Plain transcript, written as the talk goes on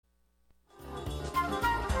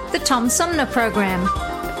The Tom Sumner Program.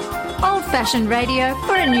 Old-fashioned radio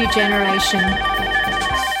for a new generation.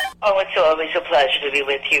 Oh, it's always a pleasure to be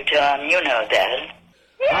with you, Tom. You know that.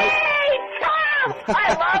 Yay, Tom! I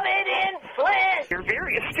love it in Flint! You're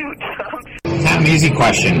very astute, Tom. Not an easy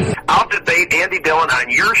question. I'll debate Andy Dillon on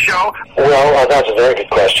your show. Well, that's a very good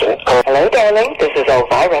question. Hello, darling. This is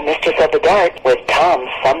Elvira, Mistress of the Dark, with Tom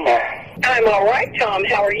Sumner. I'm all right, Tom.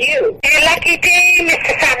 How are you? You lucky day,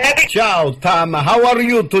 Mr. Sumner. Ciao, Tom. How are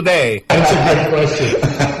you today? That's a good question.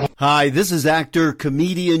 Hi, this is actor,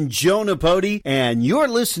 comedian Joe Napodi, and you're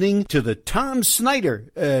listening to the Tom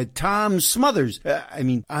Smothers.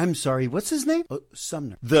 I'm sorry, what's his name? Oh,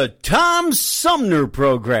 Sumner. The Tom Sumner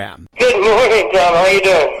Program. Good morning, Tom. How you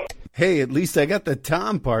doing? Hey, at least I got the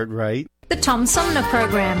Tom part right. The Tom Sumner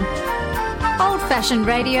Program. Old-fashioned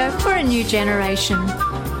radio for a new generation.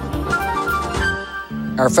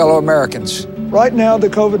 Our fellow Americans. Right now, the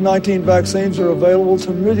COVID-19 vaccines are available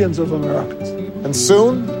to millions of Americans. And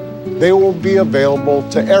soon, they will be available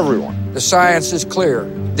to everyone. The science is clear.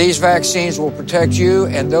 These vaccines will protect you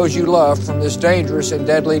and those you love from this dangerous and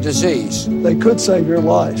deadly disease. They could save your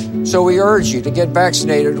life. So we urge you to get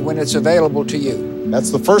vaccinated when it's available to you.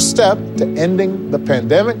 That's the first step to ending the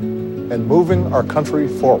pandemic and moving our country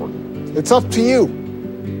forward. It's up to you.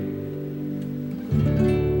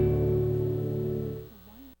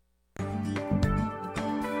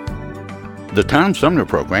 The Tom Sumner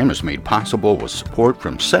Program is made possible with support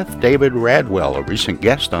from Seth David Radwell, a recent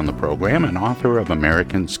guest on the program and author of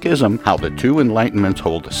American Schism, How the Two Enlightenments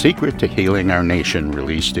Hold the Secret to Healing Our Nation,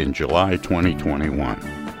 released in July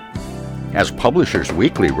 2021. As Publishers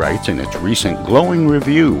Weekly writes in its recent glowing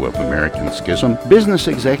review of American Schism, business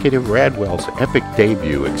executive Radwell's epic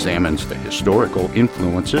debut examines the historical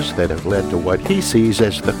influences that have led to what he sees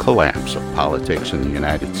as the collapse of politics in the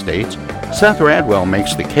United States. Seth Radwell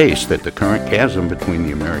makes the case that the current chasm between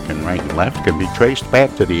the American right and left can be traced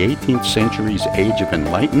back to the 18th century's Age of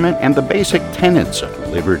Enlightenment and the basic tenets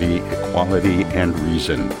of liberty, equality, and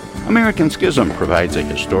reason. American Schism provides a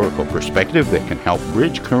historical perspective that can help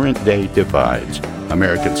bridge current-day divides.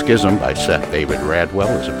 American Schism by Seth David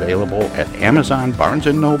Radwell is available at Amazon, Barnes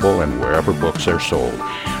 & Noble, and wherever books are sold.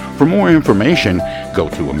 For more information, go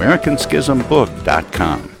to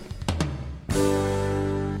AmericanSchismBook.com.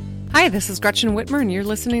 Hi, this is Gretchen Whitmer, and you're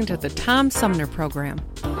listening to the Tom Sumner Program.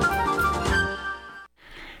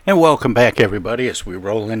 And welcome back, everybody, as we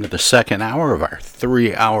roll into the second hour of our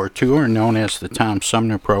 3-hour tour known as the Tom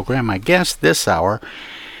Sumner Program. My guest this hour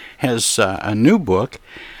has a new book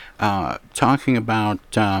talking about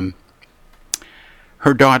her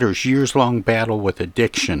daughter's years-long battle with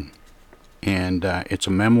addiction. And it's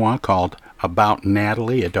a memoir called About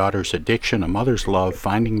Natalie, A Daughter's Addiction, A Mother's Love,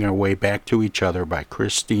 Finding Their Way Back to Each Other by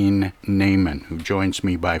Christine Naiman, who joins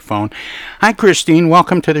me by phone. Hi, Christine.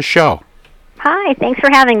 Welcome to the show. Hi, thanks for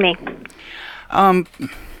having me.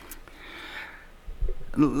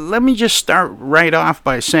 Let me just start right off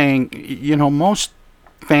by saying, most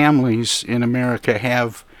families in America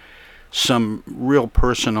have some real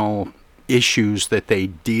personal issues that they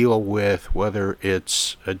deal with, whether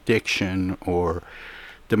it's addiction or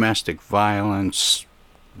domestic violence,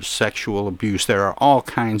 sexual abuse. There are all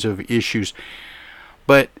kinds of issues,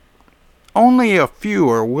 but only a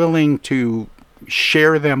few are willing to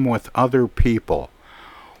share them with other people.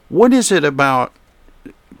 What is it about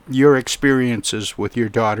your experiences with your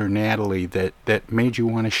daughter Natalie that made you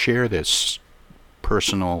want to share this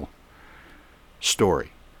personal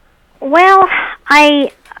story? Well,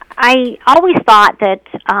 I always thought that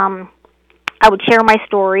I would share my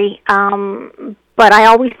story, but I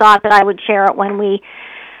always thought that I would share it when we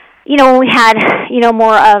had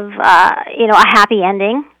more of a happy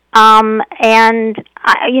ending.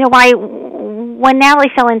 When Natalie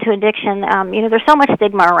fell into addiction, there's so much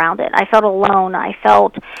stigma around it. I felt alone. I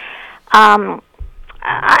felt as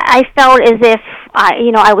if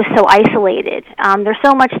I was so isolated. There's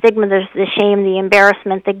so much stigma. There's the shame, the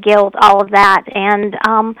embarrassment, the guilt, all of that, and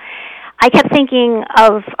I kept thinking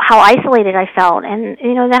of how isolated I felt, and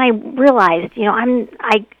then I realized,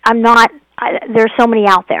 I'm not. There's so many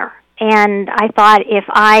out there, and I thought if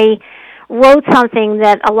I wrote something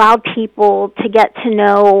that allowed people to get to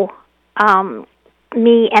know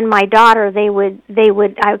me and my daughter,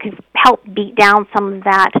 I could help beat down some of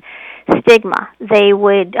that stigma. They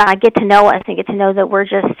would get to know us and get to know that we're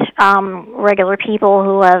just regular people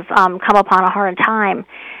who have come upon a hard time,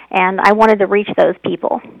 and I wanted to reach those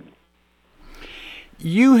people.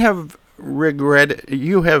 You have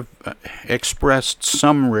expressed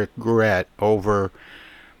some regret over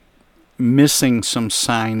missing some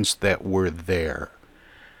signs that were there.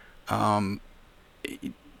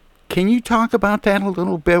 Can you talk about that a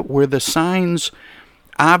little bit? Were the signs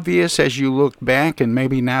obvious as you looked back and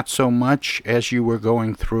maybe not so much as you were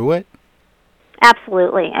going through it?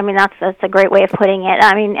 Absolutely. I mean, that's a great way of putting it.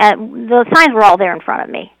 I mean, the signs were all there in front of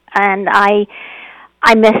me, and I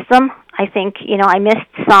missed them. I think, I missed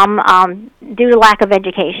some due to lack of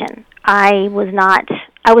education. I was not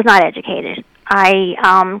educated.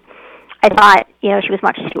 I thought, she was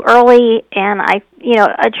much too early, and I,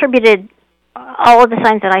 attributed all of the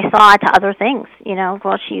signs that I saw to other things.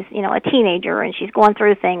 Well, she's, a teenager, and she's going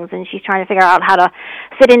through things, and she's trying to figure out how to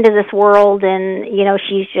fit into this world, and,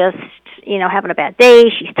 she's just, having a bad day,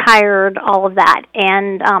 she's tired, all of that.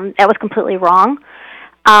 And that was completely wrong.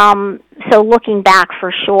 So looking back,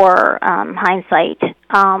 for sure, hindsight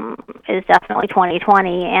is definitely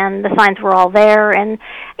 20/20, and the signs were all there. And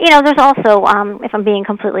there's also, if I'm being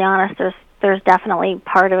completely honest, there's definitely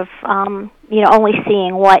part of only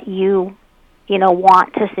seeing what you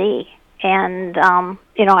want to see, and I'm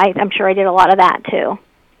sure I did a lot of that too.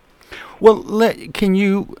 Well,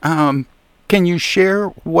 can you share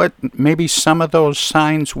what maybe some of those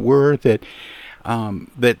signs were that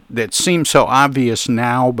seem so obvious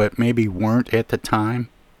now, but maybe weren't at the time?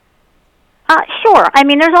 Sure. I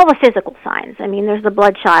mean, there's all the physical signs. I mean, there's the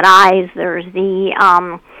bloodshot eyes. There's the,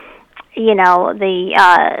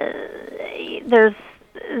 there's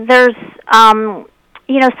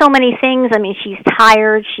so many things. I mean, she's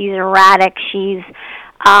tired. She's erratic. She's,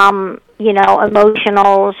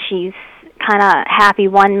 emotional. She's kind of happy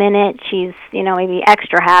one minute. She's, maybe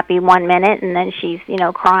extra happy one minute, and then she's,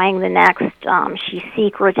 crying the next. She's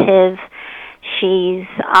secretive. She's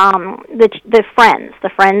the friends. The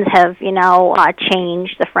friends have,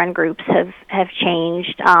 changed. The friend groups have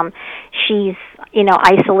changed. She's,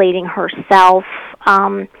 isolating herself.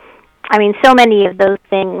 I mean, so many of those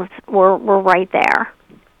things were right there.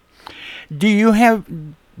 Do you have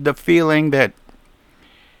the feeling that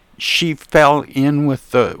she fell in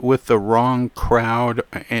with the wrong crowd,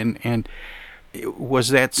 and was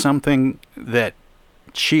that something that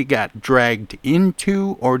she got dragged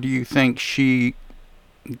into, or do you think she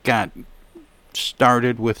got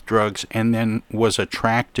started with drugs and then was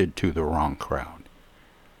attracted to the wrong crowd?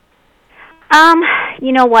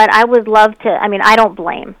 You know what? I would love to. I mean, I don't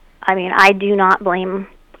blame. I mean, I do not blame.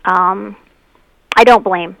 I don't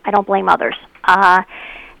blame others.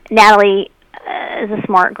 Natalie is a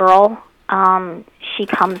smart girl. She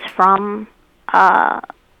comes from a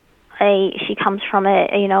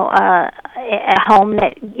home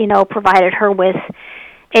that provided her with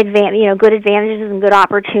good advantages and good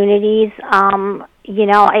opportunities.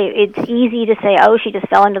 It's easy to say, oh, she just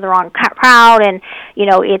fell into the wrong crowd, and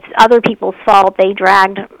it's other people's fault. They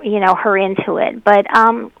dragged her into it. But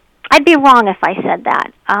I'd be wrong if I said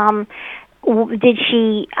that. Did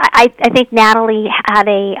she? I think Natalie had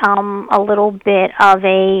a little bit of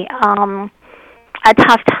a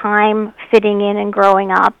tough time fitting in and growing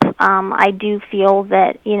up. I do feel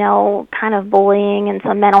that kind of bullying and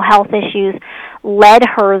some mental health issues led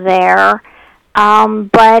her there.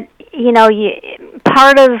 But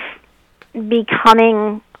part of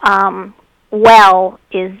becoming well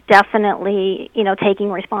is definitely taking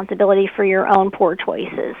responsibility for your own poor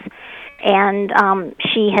choices, and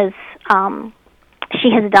she has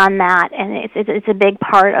done that, and it's a big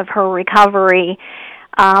part of her recovery.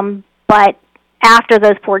 But after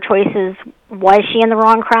those poor choices, was she in the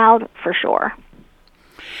wrong crowd? For sure.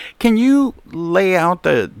 Can you lay out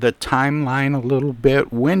the timeline a little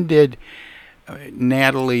bit? When did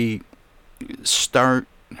Natalie start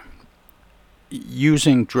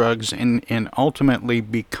using drugs and ultimately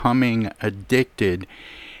becoming addicted,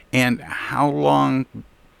 and how long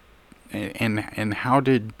and how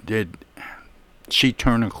did she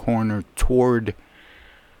turn a corner toward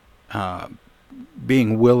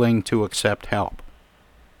being willing to accept help?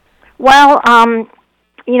 Well,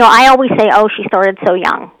 I always say, she started so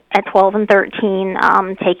young, at 12 and 13,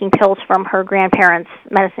 taking pills from her grandparents'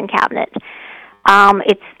 medicine cabinet.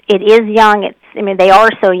 It is young. They are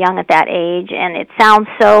so young at that age, and it sounds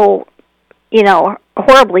so,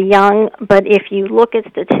 horribly young, but if you look at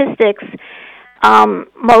statistics,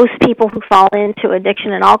 most people who fall into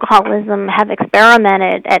addiction and alcoholism have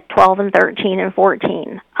experimented at 12 and 13 and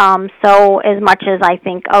 14. So as much as I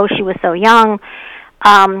think, she was so young,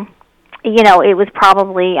 it was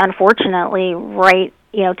probably, unfortunately, right,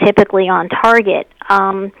 typically on target.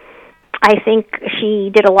 I think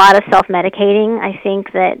she did a lot of self-medicating. I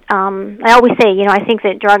think that, I always say, I think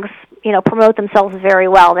that drugs, promote themselves very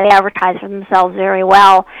well. They advertise for themselves very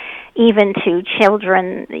well, even to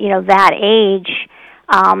children, that age.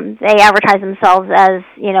 they advertise themselves as,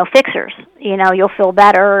 fixers. You'll feel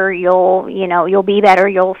better, you'll be better,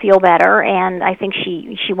 you'll feel better. And I think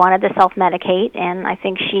she wanted to self-medicate, and I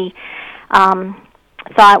think she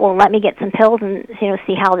thought, well, let me get some pills and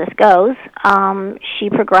see how this goes. She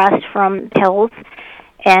progressed from pills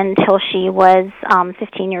until she was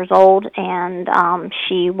 15 years old, and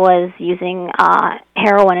she was using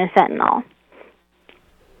heroin and fentanyl.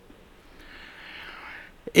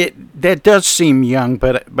 That does seem young,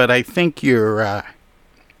 but I think you're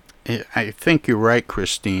right,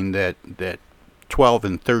 Christine. That 12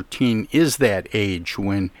 and 13 is that age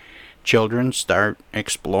when children start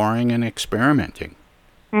exploring and experimenting.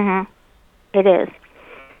 Mm-hmm. It is.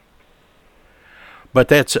 But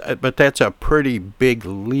that's a pretty big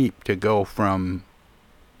leap to go from,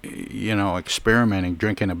 experimenting,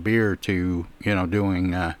 drinking a beer, to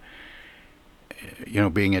doing,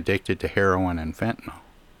 being addicted to heroin and fentanyl.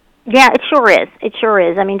 Yeah, it sure is. It sure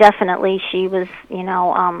is. I mean, definitely she was,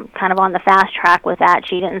 kind of on the fast track with that.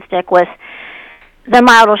 She didn't stick with the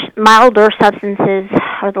milder substances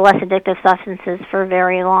or the less addictive substances for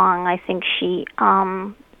very long. I think she,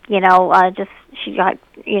 she got,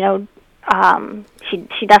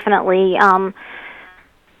 she definitely, went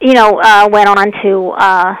on to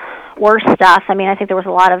worse stuff. I mean, I think there was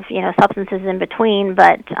a lot of, substances in between,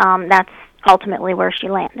 but that's ultimately where she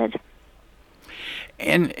landed.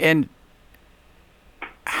 And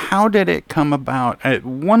how did it come about?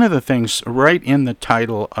 One of the things right in the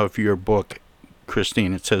title of your book,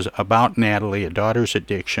 Christine, it says, about Natalie, a daughter's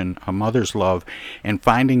addiction, a mother's love, and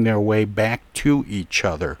finding their way back to each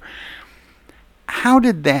other. How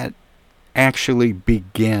did that actually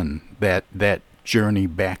begin, that journey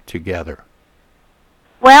back together?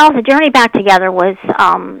 Well, the journey back together was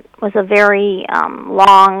a very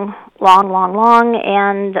long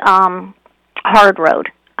and hard road.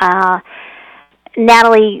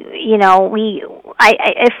 Natalie,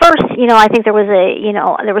 at first, I think there was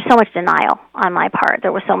there was so much denial on my part.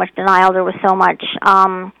 There was so much denial. There was so much,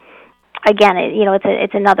 again,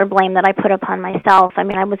 it's another blame that I put upon myself. I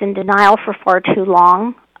mean, I was in denial for far too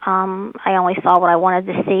long. I only saw what I wanted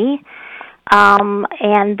to see.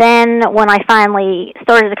 And then when I finally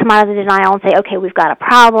started to come out of the denial and say, okay, we've got a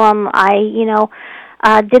problem, I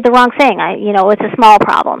did the wrong thing. It's a small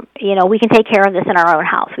problem. We can take care of this in our own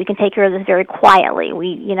house. We can take care of this very quietly.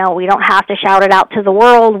 We don't have to shout it out to the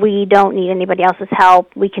world. We don't need anybody else's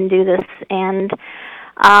help. We can do this. And,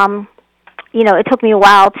 it took me a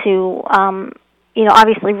while to,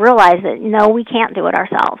 obviously realize that, no, we can't do it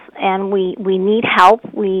ourselves. And we need help.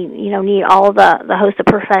 We, need all the host of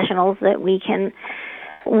professionals that we can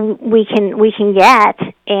get.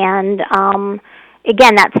 And,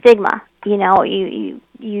 again, that stigma.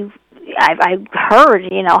 I've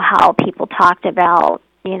heard, how people talked about,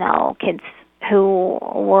 kids who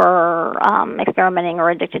were experimenting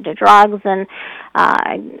or addicted to drugs, and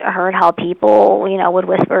I heard how people, would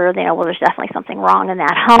whisper, well, there's definitely something wrong in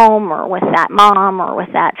that home or with that mom or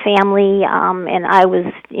with that family, and I was,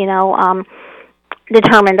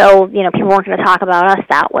 determined, people weren't going to talk about us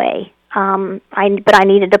that way. But I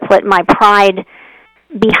needed to put my pride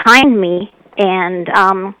behind me and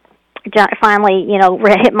finally,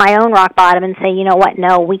 hit my own rock bottom and say, you know what,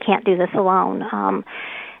 no, we can't do this alone.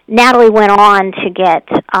 Natalie went on to get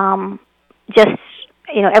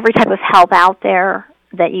every type of help out there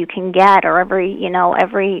that you can get, or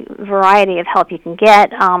every variety of help you can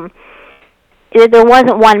get. There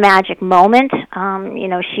wasn't one magic moment.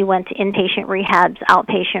 She went to inpatient rehabs,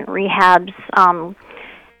 outpatient rehabs,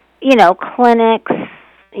 clinics,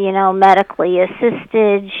 medically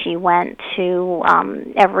assisted. She went to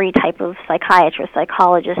every type of psychiatrist,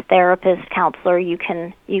 psychologist, therapist, counselor you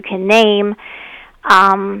can name.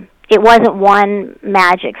 It wasn't one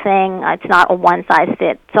magic thing. It's not a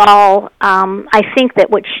one-size-fits-all. I think that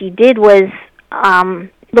what she did was,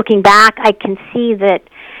 looking back, I can see that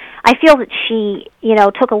I feel that she,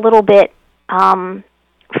 took a little bit from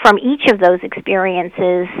each of those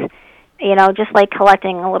experiences, just like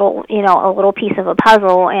collecting a little piece of a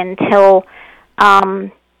puzzle until,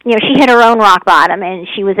 she hit her own rock bottom, and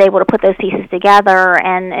she was able to put those pieces together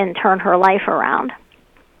and turn her life around.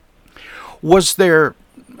 Was there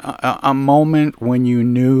a moment when you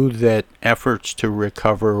knew that efforts to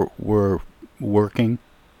recover were working?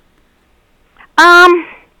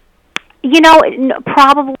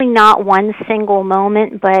 Probably not one single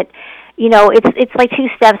moment, but it's like two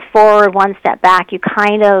steps forward, one step back. You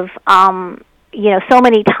kind of, so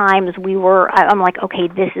many times I'm like, okay,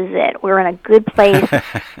 this is it. We're in a good place.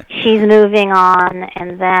 She's moving on,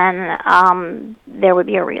 and then there would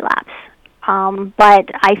be a relapse. But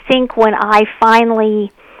I think when I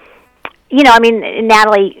finally, I mean,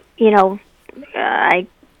 Natalie, I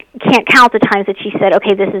can't count the times that she said,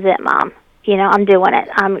 "Okay, this is it, Mom. I'm doing it.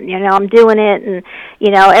 I'm doing it." And,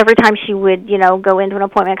 every time she would, go into an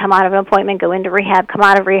appointment, come out of an appointment, go into rehab, come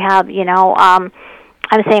out of rehab, I'm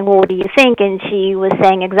saying, "Well, what do you think?" And she was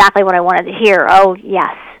saying exactly what I wanted to hear. "Oh,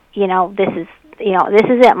 yes. This is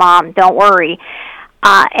it, Mom. Don't worry."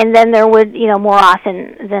 And then there would, more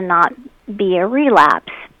often than not be a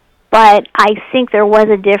relapse. But I think there was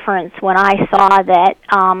a difference when I saw that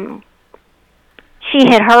she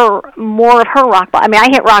hit more of her rock bottom. I mean, I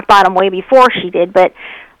hit rock bottom way before she did, but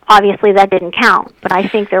obviously that didn't count. But I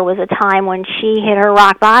think there was a time when she hit her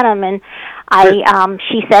rock bottom, and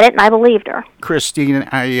she said it, and I believed her. Christine,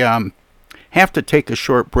 I have to take a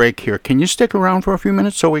short break here. Can you stick around for a few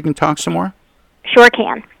minutes so we can talk some more? Sure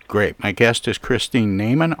can. Great. My guest is Christine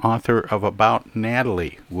Naiman, author of About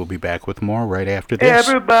Natalie. We'll be back with more right after this.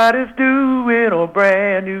 Everybody's doing a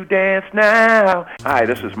brand new dance now. Hi,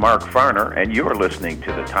 this is Mark Farner, and you're listening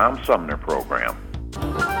to the Tom Sumner Program.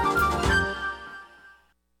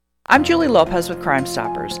 I'm Julie Lopez with Crime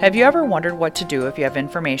Stoppers. Have you ever wondered what to do if you have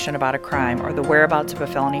information about a crime or the whereabouts of a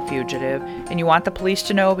felony fugitive and you want the police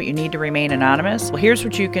to know but you need to remain anonymous? Well, here's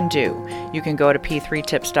what you can do. You can go to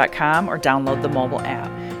p3tips.com or download the mobile app.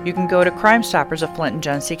 You can go to Crime Stoppers of Flint and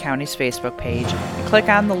Genesee County's Facebook page and click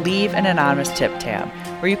on the Leave an Anonymous Tip tab,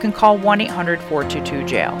 or you can call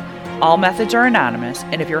 1-800-422-JAIL. All methods are anonymous,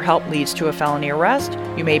 and if your help leads to a felony arrest,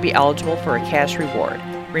 you may be eligible for a cash reward.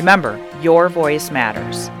 Remember, your voice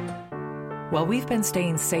matters. While we've been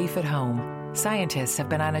staying safe at home, scientists have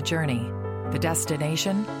been on a journey. The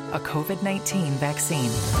destination, a COVID-19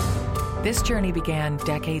 vaccine. This journey began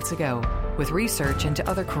decades ago with research into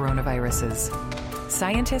other coronaviruses.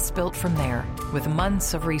 Scientists built from there with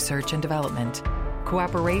months of research and development,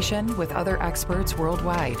 cooperation with other experts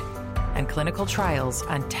worldwide, and clinical trials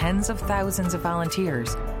on tens of thousands of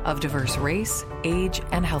volunteers of diverse race, age,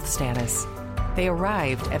 and health status. They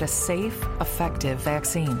arrived at a safe, effective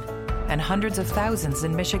vaccine, and hundreds of thousands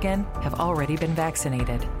in Michigan have already been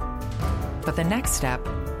vaccinated. But the next step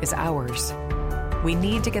is ours. We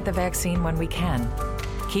need to get the vaccine when we can.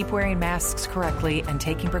 Keep wearing masks correctly and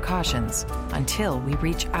taking precautions until we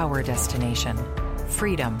reach our destination,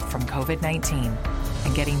 freedom from COVID-19,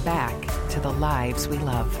 and getting back to the lives we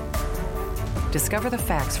love. Discover the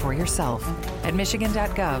facts for yourself at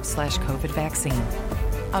michigan.gov/COVID vaccine.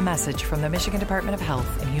 A message from the Michigan Department of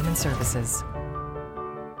Health and Human Services.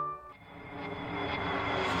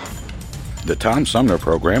 The Tom Sumner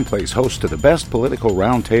Program plays host to the best political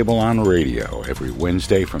roundtable on radio every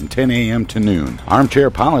Wednesday from 10 a.m. to noon. Armchair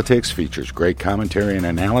Politics features great commentary and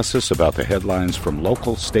analysis about the headlines from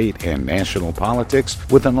local, state, and national politics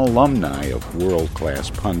with an alumni of world-class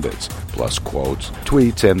pundits, plus quotes,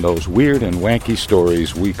 tweets, and those weird and wacky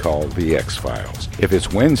stories we call the X-Files. If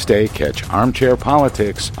it's Wednesday, catch Armchair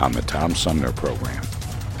Politics on the Tom Sumner Program.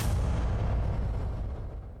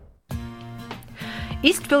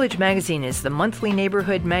 East Village Magazine is the monthly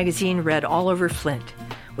neighborhood magazine read all over Flint.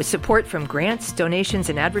 With support from grants, donations,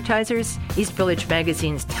 and advertisers, East Village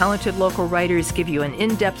Magazine's talented local writers give you an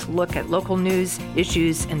in-depth look at local news,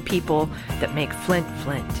 issues, and people that make Flint,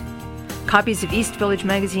 Flint. Copies of East Village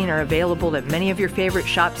Magazine are available at many of your favorite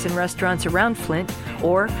shops and restaurants around Flint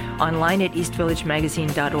or online at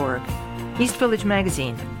eastvillagemagazine.org. East Village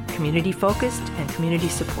Magazine, community-focused and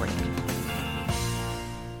community-supported.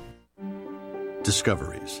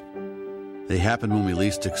 Discoveries. They happen when we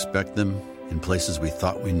least expect them, in places we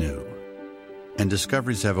thought we knew. And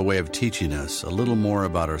discoveries have a way of teaching us a little more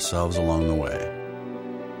about ourselves along the way.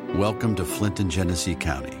 Welcome to Flint and Genesee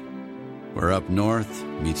County, where up north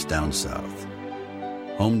meets down south.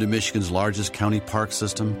 Home to Michigan's largest county park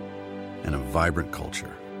system and a vibrant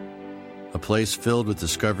culture. A place filled with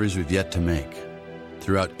discoveries we've yet to make,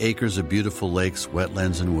 throughout acres of beautiful lakes,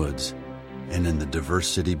 wetlands, and woods, and in the diverse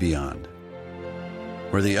city beyond.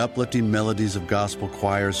 Where the uplifting melodies of gospel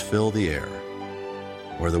choirs fill the air,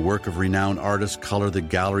 where the work of renowned artists color the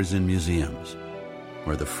galleries and museums,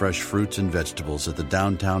 where the fresh fruits and vegetables at the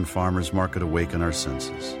downtown farmers market awaken our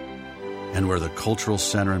senses, and where the cultural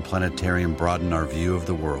center and planetarium broaden our view of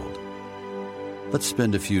the world. Let's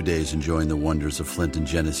spend a few days enjoying the wonders of Flint and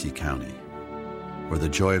Genesee County, where the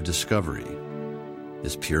joy of discovery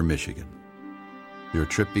is pure Michigan. Your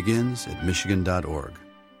trip begins at michigan.org.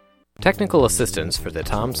 Technical assistance for the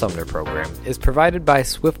Tom Sumner Program is provided by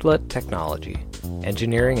Swiftlet Technology,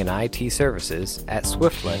 engineering and IT services at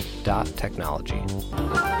swiftlet.technology.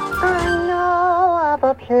 I know of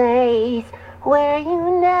a place where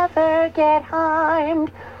you never get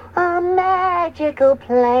harmed, a magical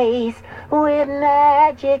place with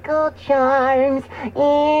magical charms.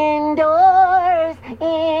 Indoors,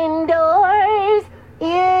 indoors,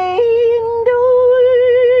 indoors.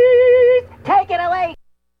 Take it away.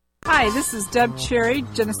 Hi, this is Deb Cherry,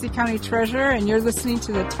 Genesee County Treasurer, and you're listening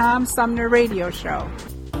to the Tom Sumner Radio Show.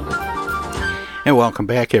 And welcome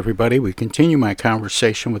back, everybody. We continue my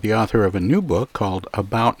conversation with the author of a new book called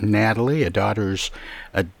About Natalie, A Daughter's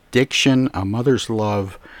Addiction, A Mother's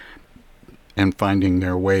Love, and Finding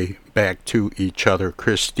Their Way Back to Each Other.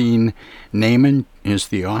 Christine Naiman is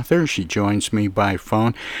the author. She joins me by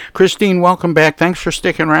phone. Christine, welcome back. Thanks for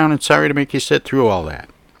sticking around, and sorry to make you sit through all that.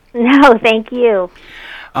 No, thank you.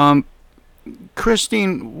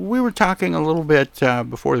 Christine, we were talking a little bit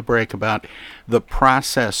before the break about the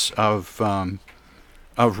process of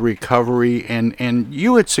recovery, and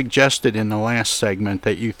you had suggested in the last segment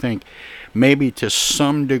that you think maybe to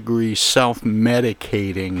some degree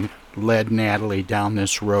self-medicating led Natalie down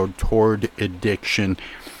this road toward addiction.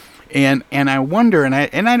 And I wonder, and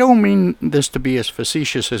I don't mean this to be as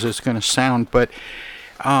facetious as it's going to sound, but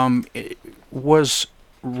was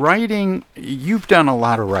writing, you've done a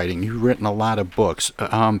lot of writing, you've written a lot of books.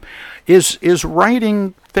 Is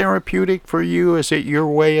writing therapeutic for you? Is it your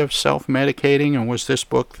way of self-medicating, and was this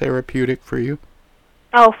book therapeutic for you?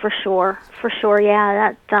 Oh, for sure,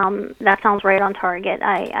 yeah, that sounds right on target.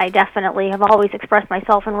 I definitely have always expressed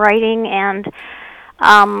myself in writing, and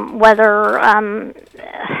whether I'm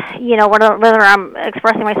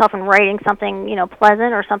expressing myself in writing something,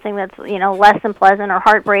 pleasant or something that's, less than pleasant or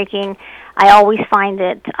heartbreaking, I always find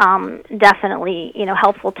it definitely,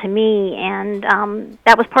 helpful to me, and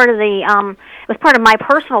that was part of it was part of my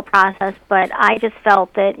personal process, but I just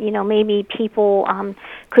felt that, maybe people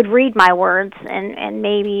could read my words, and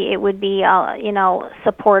maybe it would be,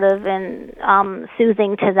 supportive and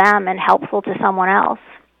soothing to them and helpful to someone else.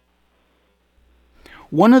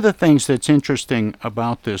 One of the things that's interesting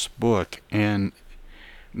about this book, and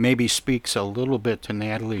maybe speaks a little bit to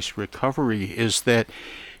Natalie's recovery, is that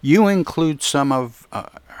you include some of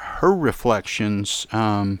her reflections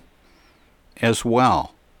as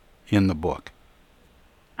well in the book.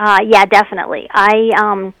 Yeah, definitely. I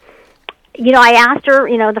asked her,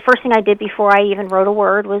 the first thing I did before I even wrote a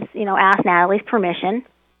word was, ask Natalie's permission.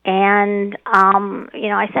 And,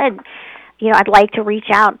 I said, I'd like to reach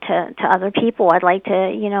out to other people. I'd like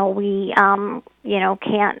to, we don't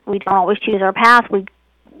always choose our path. We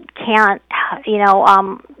can't,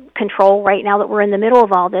 control right now that we're in the middle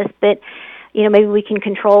of all this, but, maybe we can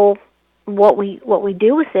control what we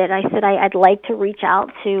do with it. I said I'd like to reach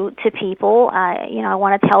out to people. I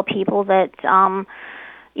want to tell people that,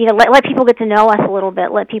 let people get to know us a little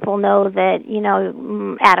bit. Let people know that,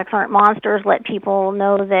 addicts aren't monsters. Let people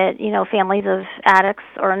know that, families of addicts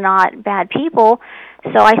are not bad people.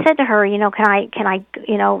 So I said to her, can I,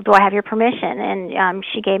 do I have your permission? And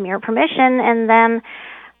she gave me her permission. And then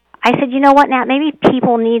I said, what, Nat, maybe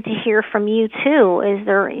people need to hear from you too. Is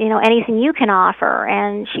there, anything you can offer?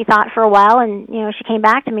 And she thought for a while, and, she came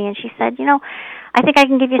back to me and she said, I think I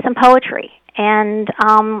can give you some poetry. And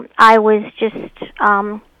I was just,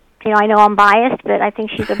 I know I'm biased, but I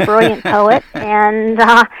think she's a brilliant poet, and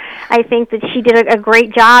I think that she did a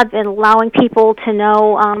great job in allowing people to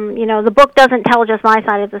know, the book doesn't tell just my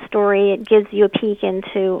side of the story. It gives you a peek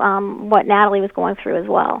into what Natalie was going through as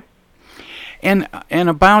well. And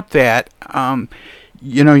about that,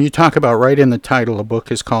 you talk about right in the title, the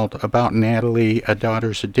book is called About Natalie, A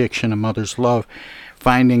Daughter's Addiction, A Mother's Love,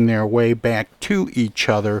 Finding Their Way Back to Each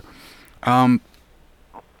Other. How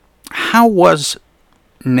was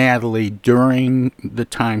Natalie during the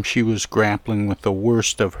time she was grappling with the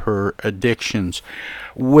worst of her addictions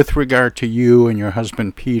with regard to you and your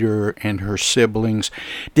husband Peter and her siblings?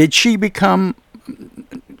 Did she become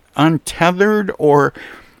untethered, or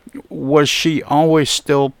was she always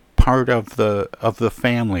still part of the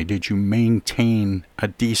family? Did you maintain a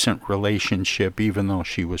decent relationship even though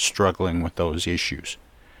she was struggling with those issues?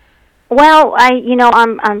 Well,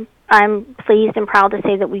 I'm pleased and proud to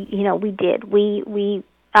say that we did. We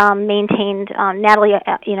maintained. Natalie,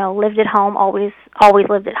 lived at home. Always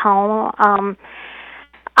lived at home.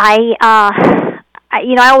 I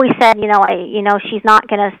always said, she's not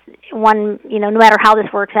gonna no matter how this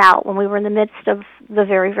works out. When we were in the midst of the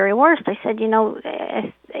very, very worst, I said,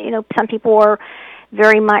 some people are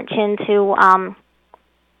very much into,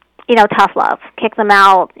 tough love. Kick them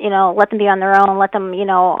out, let them be on their own, let them,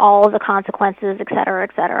 all of the consequences, et cetera,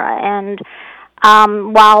 et cetera. And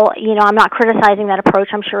while, I'm not criticizing that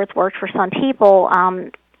approach, I'm sure it's worked for some people,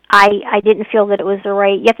 I didn't feel that it was the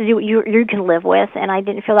right, you have to do what you can live with, and I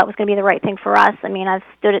didn't feel that was going to be the right thing for us. I mean, I've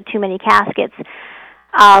stood at too many caskets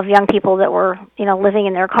of young people that were, living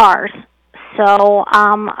in their cars. So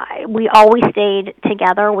we always stayed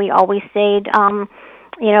together. We always stayed,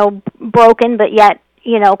 broken but yet,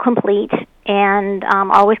 complete. And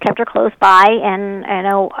always kept her close by, and I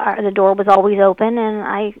know the door was always open. And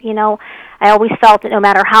I always felt that no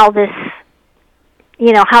matter how this,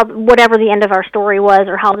 whatever the end of our story was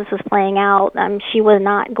or how this was playing out, she was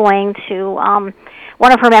not going to.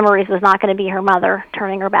 One of her memories was not going to be her mother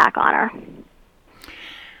turning her back on her.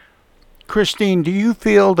 Christine, do you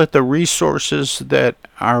feel that the resources that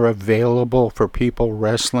are available for people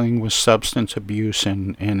wrestling with substance abuse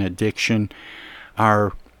and addiction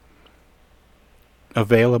are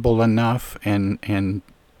available enough and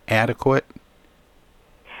adequate?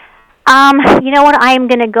 You know what? I am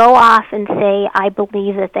going to go off and say I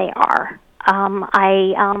believe that they are.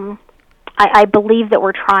 I believe that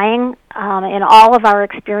we're trying. In all of our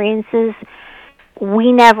experiences,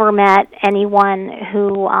 we never met anyone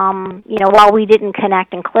who, while we didn't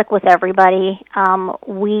connect and click with everybody,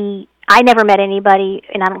 I never met anybody,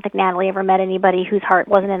 and I don't think Natalie ever met anybody whose heart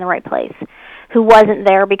wasn't in the right place, who wasn't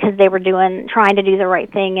there because they were trying to do the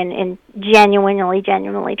right thing and genuinely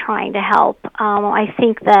trying to help. I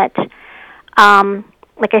think that,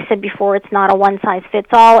 like I said before, it's not a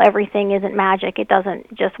one-size-fits-all. Everything isn't magic. It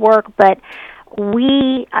doesn't just work. But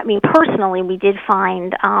personally, we did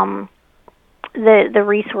find the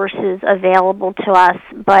resources available to us,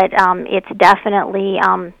 but it's definitely,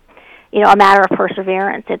 a matter of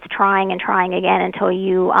perseverance. It's trying and trying again until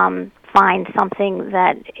you find something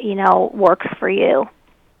that works for you.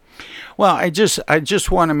 Well, I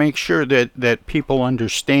just want to make sure that people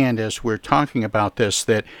understand as we're talking about this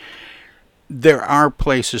that there are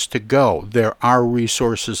places to go, there are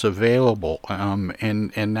resources available,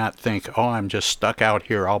 and not think, oh, I'm just stuck out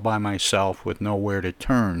here all by myself with nowhere to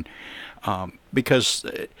turn, because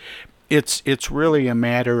it's really a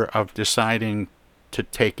matter of deciding to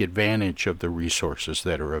take advantage of the resources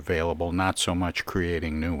that are available, not so much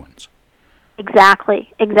creating new ones. Exactly.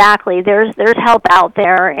 There's help out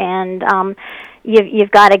there, and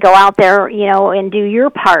you've got to go out there, and do your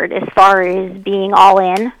part as far as being all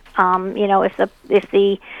in. If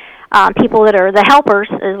the people that are the helpers,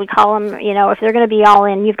 as we call them, if they're going to be all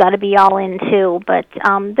in, you've got to be all in too. But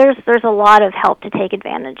there's a lot of help to take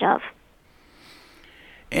advantage of.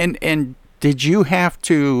 And did you have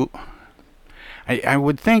to? I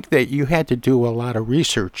would think that you had to do a lot of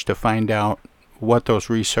research to find out what those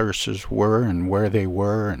resources were and where they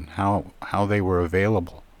were and how they were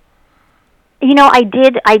available. I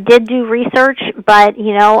did do research, but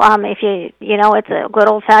if it's a good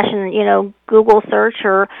old-fashioned Google search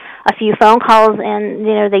or a few phone calls,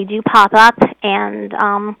 and they do pop up, and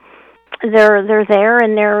they're there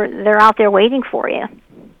and they're out there waiting for you.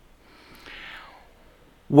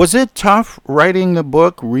 Was it tough writing the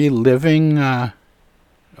book, reliving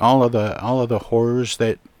all of the horrors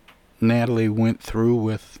that Natalie went through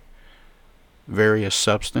with various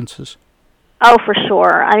substances? Oh, for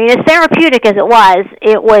sure. I mean, as therapeutic as it was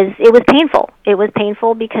painful. It was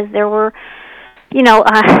painful because there were,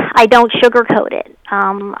 I don't sugarcoat it.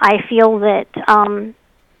 I feel that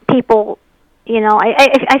people,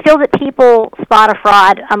 I feel that people spot a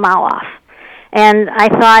fraud a mile off. And I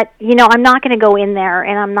thought, I'm not going to go in there,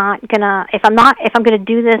 and I'm not going to, if I'm going to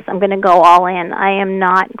do this, I'm going to go all in. I am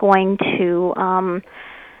not going to,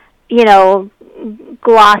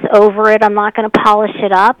 gloss over it. I'm not going to polish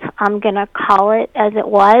it up. I'm going to call it as it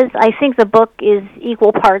was. I think the book is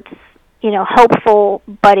equal parts, hopeful,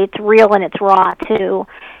 but it's real and it's raw too.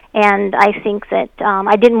 And I think that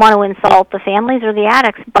I didn't want to insult the families or the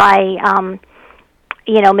addicts by,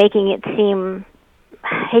 making it seem,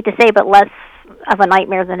 I hate to say, but less of a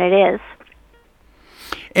nightmare than it is.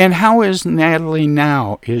 And how is Natalie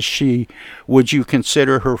now? Would you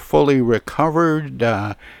consider her fully recovered?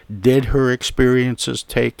 Did her experiences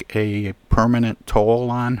take a permanent toll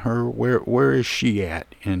on her? Where is she at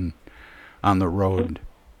on the road?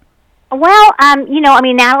 Well,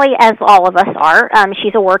 Natalie, as all of us are,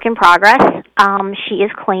 she's a work in progress. She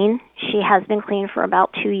is clean. She has been clean for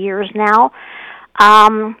about 2 years now.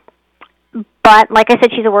 But like I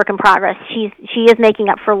said, she's a work in progress. She is making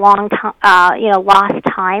up for lost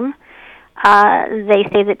time. They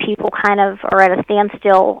say that people kind of are at a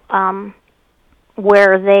standstill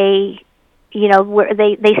where they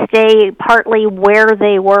stay partly where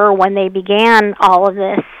they were when they began all of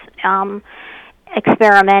this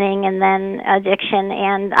experimenting and then addiction.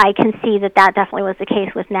 And I can see that definitely was the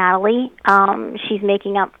case with Natalie. She's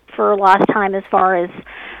making up for lost time as far as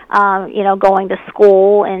going to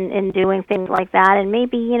school and doing things like that, and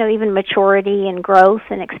maybe, even maturity and growth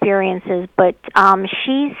and experiences. But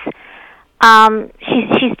she's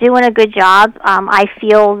she's doing a good job. I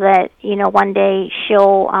feel that one day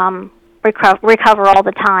she'll recover all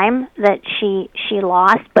the time that she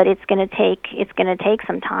lost, but it's going to take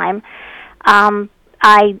some time.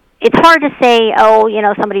 It's hard to say,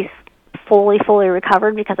 somebody's fully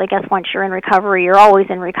recovered, because I guess once you're in recovery, you're always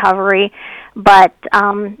in recovery. But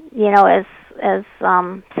as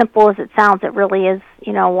simple as it sounds, it really is,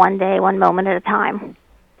 one day, one moment at a time.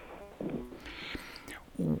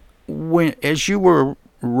 As you were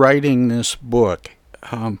writing this book,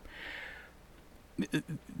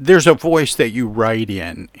 there's a voice that you write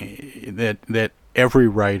in, that every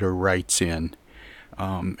writer writes in,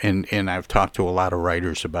 and I've talked to a lot of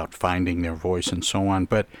writers about finding their voice and so on.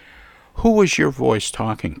 But who was your voice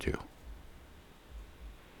talking to?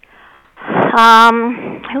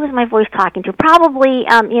 Who was my voice talking to? Probably,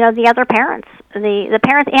 the other parents, the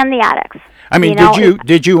parents and the addicts. I mean,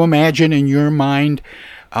 did you imagine in your mind,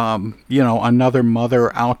 another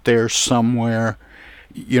mother out there somewhere,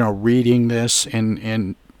 reading this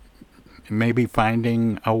and maybe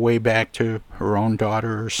finding a way back to her own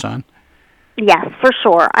daughter or son? Yes, for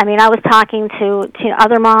sure. I mean, I was talking to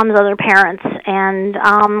other moms, other parents, and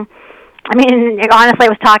honestly, I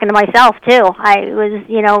was talking to myself too. I was,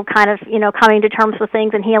 coming to terms with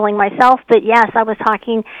things and healing myself. But yes, I was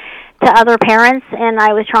talking to other parents, and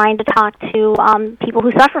I was trying to talk to people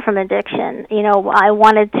who suffer from addiction. I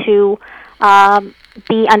wanted to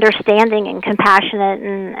be understanding and compassionate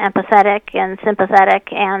and empathetic and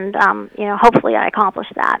sympathetic, and hopefully I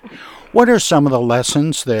accomplished that. What are some of the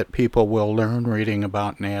lessons that people will learn reading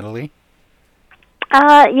about Natalie?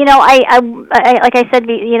 I like I said,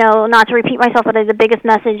 not to repeat myself, but the biggest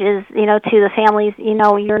message is, to the families,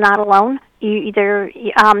 you're not alone.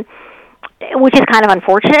 Which is kind of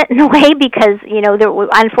unfortunate in a way, because,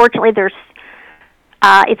 unfortunately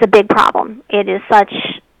it's a big problem. It is such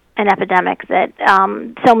an epidemic that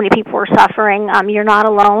so many people are suffering. You're not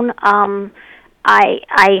alone.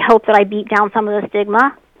 I hope that I beat down some of the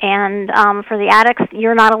stigma. And for the addicts,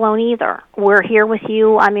 you're not alone either. We're here with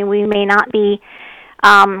you. I mean, we may not be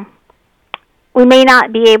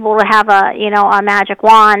able to have a magic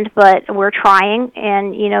wand, but we're trying.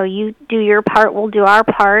 And you do your part, we'll do our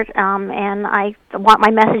part. And I want my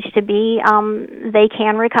message to be, they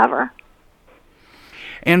can recover.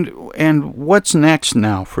 And what's next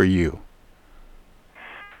now for you?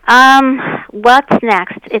 What's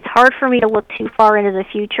next? It's hard for me to look too far into the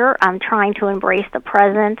future. I'm trying to embrace the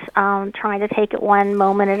present, trying to take it one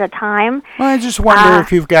moment at a time. Well, I just wonder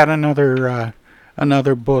if you've got another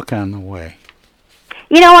book on the way.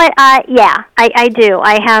 You know what? Yeah, I do.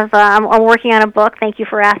 I have. I'm working on a book. Thank you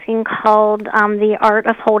for asking. Called "The Art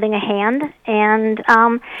of Holding a Hand," and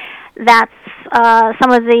that's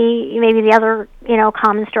some of the other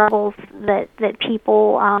common struggles that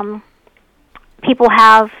people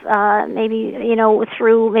have, maybe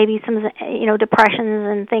through maybe some depressions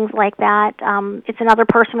and things like that. It's another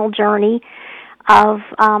personal journey of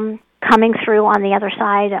coming through on the other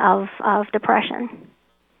side of depression.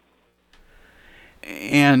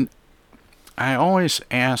 And I always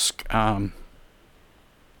ask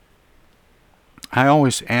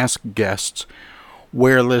guests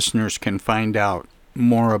where listeners can find out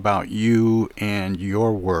more about you and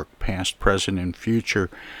your work, past, present, and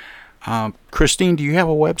future. Christine, do you have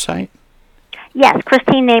a website? Yes,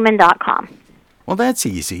 ChristineNaiman.com. Well, that's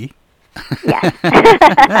easy. Yes.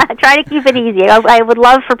 Try to keep it easy. I would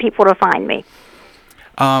love for people to find me.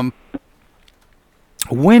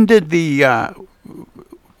 When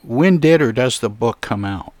did or does the book come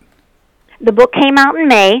out? The book came out in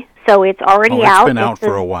May, so it's already out. It's been out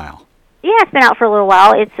for a while. Yeah, it's been out for a little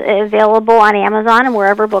while. It's available on Amazon and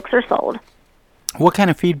wherever books are sold. What kind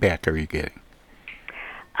of feedback are you getting?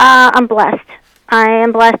 I'm blessed. I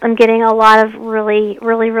am blessed. I'm getting a lot of really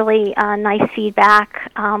nice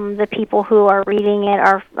feedback. The people who are reading it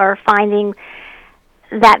are finding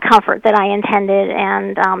that comfort that I intended,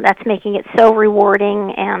 and that's making it so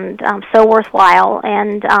rewarding and so worthwhile.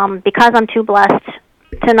 And because I'm too blessed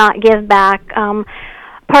to not give back,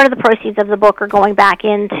 part of the proceeds of the book are going back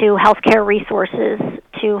into healthcare resources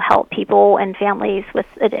to help people and families with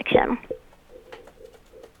addiction.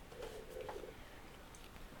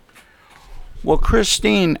 Well,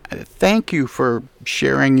 Christine, thank you for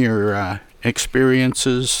sharing your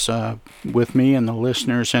experiences with me and the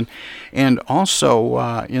listeners, and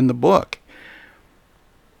also in the book.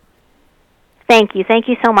 Thank you. Thank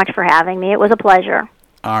you so much for having me. It was a pleasure.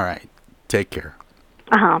 All right. Take care.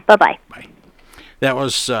 Bye-bye. Bye. That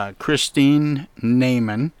was Christine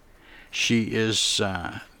Naiman. She is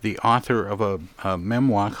the author of a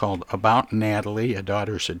memoir called About Natalie, A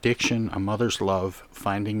Daughter's Addiction, A Mother's Love,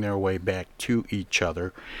 Finding Their Way Back to Each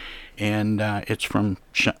Other. And it's from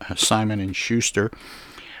Simon & Schuster.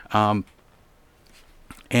 And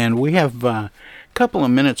we have a couple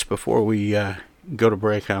of minutes before we go to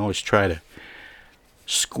break. I always try to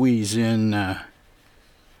squeeze in...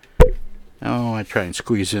 I try and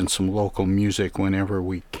squeeze in some local music whenever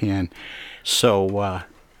we can. So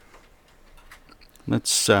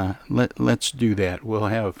let's do that. We'll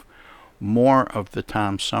have more of the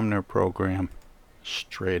Tom Sumner program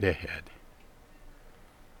straight ahead.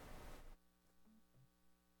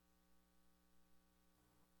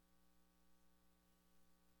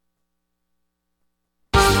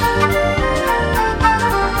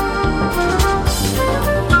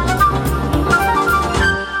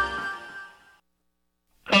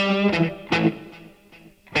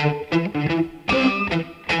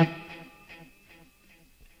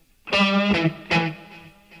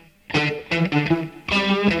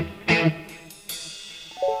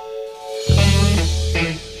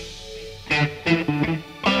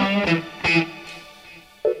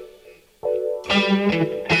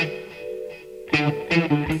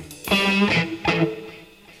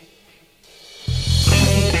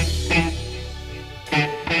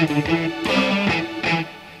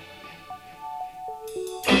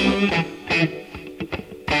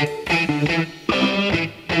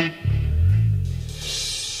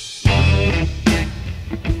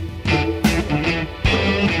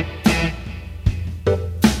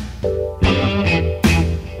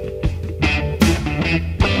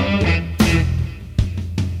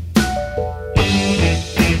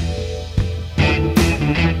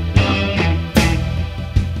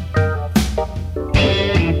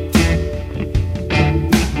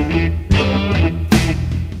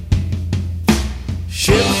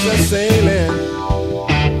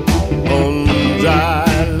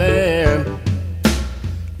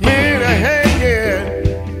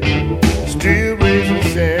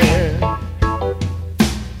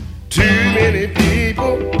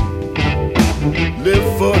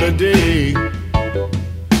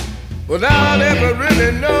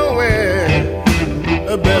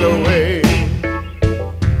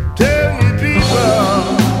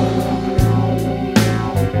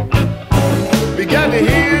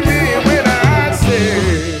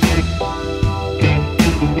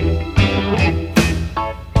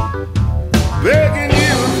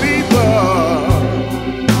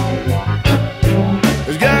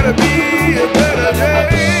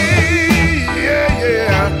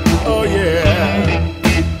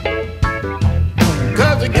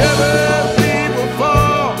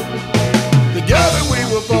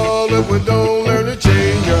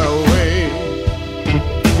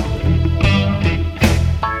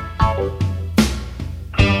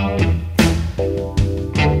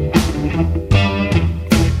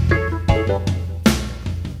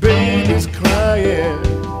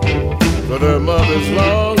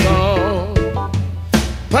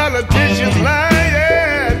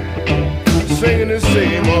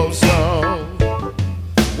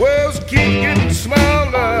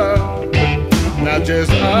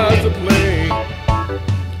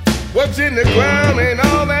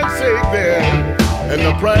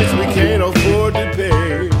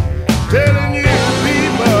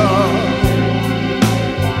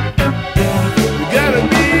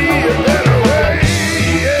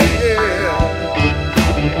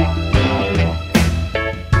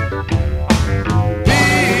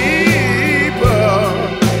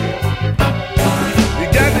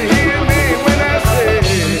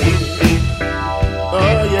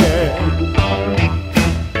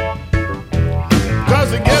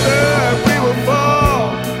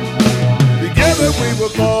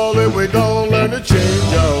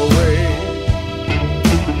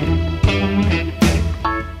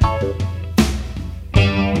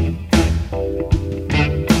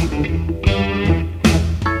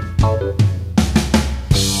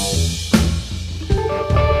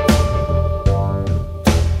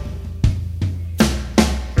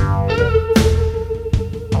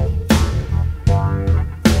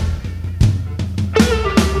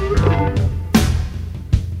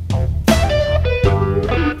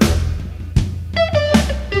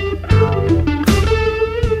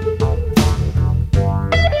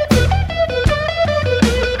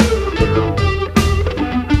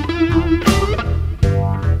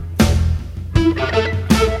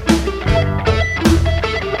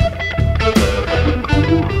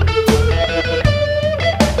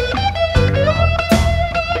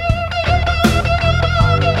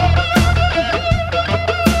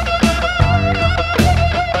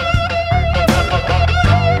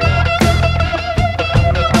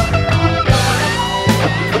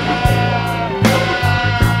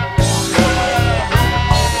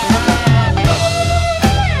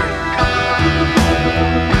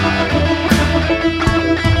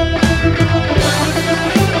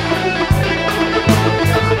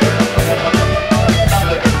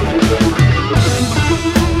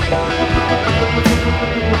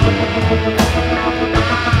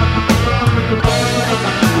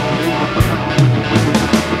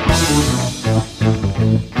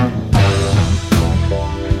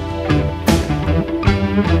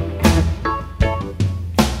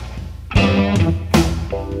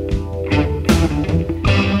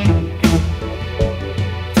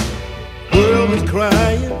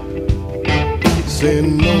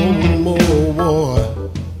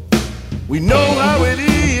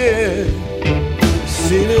 yeah,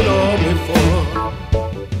 seen it all before.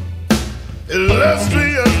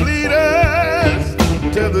 Illustrious leaders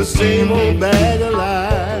tell the same old bag of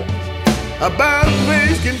lies about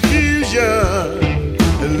face confusion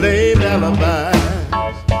and lame alibis,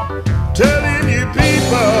 telling you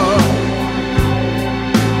people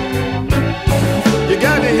you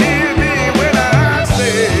got to hear me when I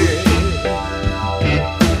say,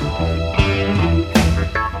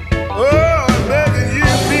 oh, I'm begging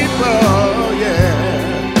you people, yeah,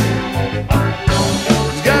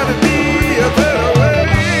 there's got to be a better way,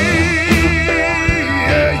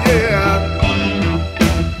 yeah, yeah.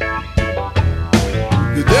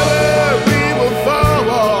 Together we will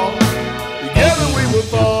fall, together we will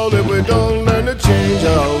fall if we don't learn to change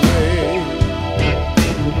our way.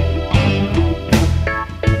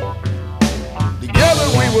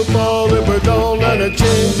 Fall if we don't learn to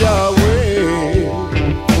change our way.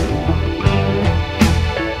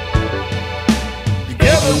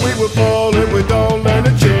 Together we will fall if we don't learn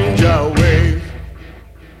to change our way.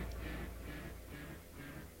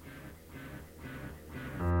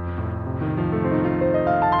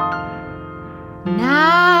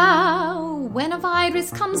 Now, when a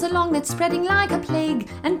virus comes along that's spreading like a plague,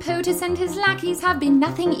 and POTUS and his lackeys have been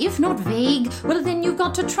nothing if not vague, well then you've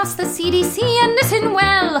got to trust the CDC and listen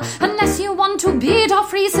well, unless you want to bid our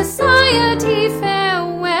free society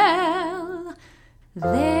farewell.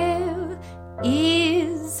 There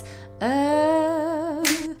is a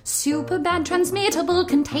super bad, transmittable,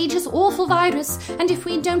 contagious, awful virus, and if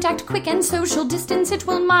we don't act quick and social distance, it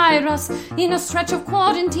will mire us in a stretch of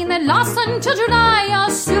quarantine that lasts until July.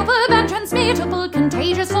 A super bad, transmittable,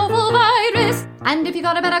 contagious, awful virus. And if you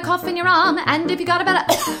got a better cough in your arm, and if you got a better...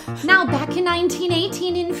 Now, back in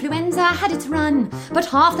 1918, influenza had its run, but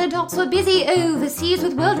half the docs were busy overseas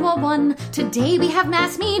with World War I. Today we have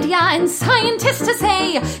mass media and scientists to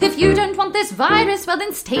say, if you don't want this virus, well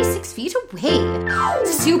then stay 6 feet away.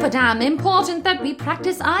 It's super damn important that we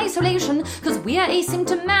practice isolation, cause we're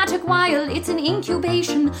asymptomatic while it's in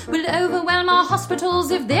incubation. We'll overwhelm our hospitals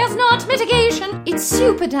if there's not mitigation. It's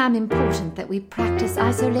super damn important that we practice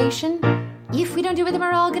isolation. If we don't do it, then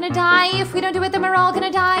we're all gonna die. If we don't do it, then we're all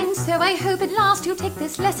gonna die. And so I hope at last you'll take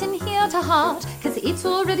this lesson here to heart, cause it's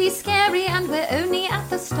already scary and we're only at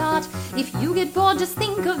the start. If you get bored, just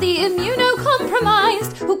think of the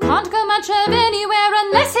immunocompromised, who can't go much of anywhere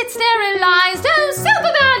unless it's sterilized. Oh,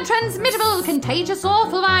 super bad, transmittable, contagious,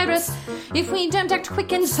 awful virus. If we don't act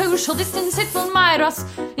quick and social distance, it will mire us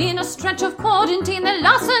in a stretch of quarantine that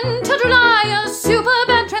lasts until July. A super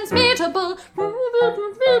bad, transmittable,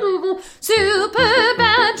 super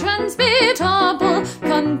bad, transmittable,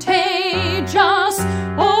 contagious,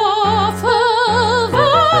 awful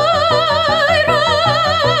virus.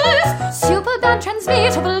 Super bad,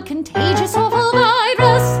 transmittable, contagious, awful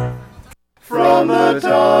virus. From the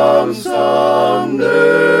Tom Sumner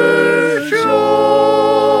Show.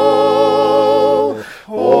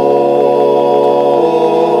 Oh,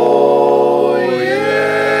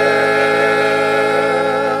 yeah.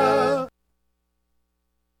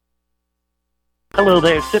 Hello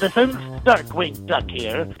there, citizens. Darkwing Duck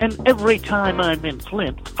here, and every time I'm in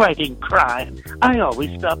Flint fighting crime, I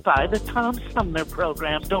always stop by the Tom Sumner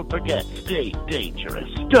program. Don't forget, stay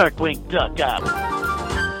dangerous. Darkwing Duck out.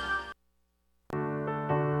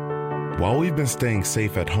 While we've been staying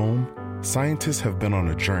safe at home, scientists have been on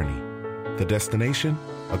a journey. The destination?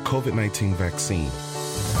 A COVID-19 vaccine.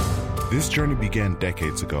 This journey began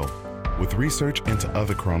decades ago with research into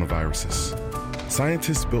other coronaviruses.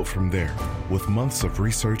 Scientists built from there with months of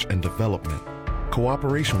research and development,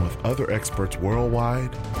 cooperation with other experts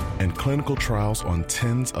worldwide, and clinical trials on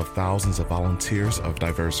tens of thousands of volunteers of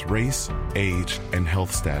diverse race, age, and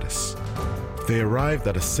health status. They arrived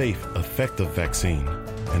at a safe, effective vaccine,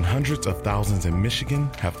 and hundreds of thousands in Michigan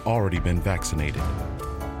have already been vaccinated.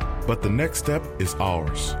 But the next step is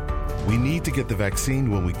ours. We need to get the vaccine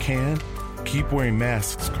when we can, keep wearing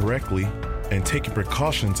masks correctly, and taking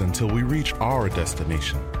precautions until we reach our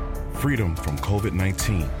destination, freedom from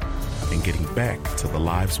COVID-19, and getting back to the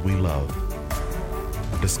lives we love.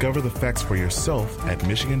 Discover the facts for yourself at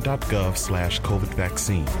michigan.gov/COVID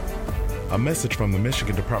vaccine. A message from the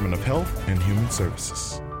Michigan Department of Health and Human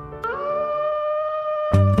Services.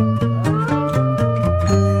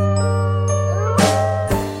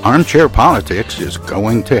 Armchair Politics is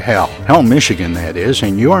going to hell. Hell, Michigan, that is,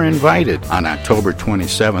 and you're invited. On October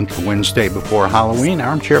 27th, Wednesday before Halloween,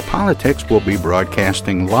 Armchair Politics will be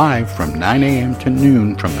broadcasting live from 9 a.m. to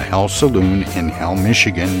noon from the Hell Saloon in Hell,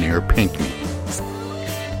 Michigan, near Pinckney.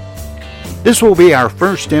 This will be our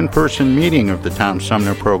first in-person meeting of the Tom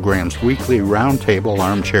Sumner Program's weekly Roundtable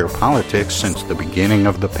Armchair Politics since the beginning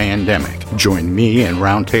of the pandemic. Join me and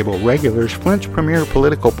Roundtable regulars Flint's premier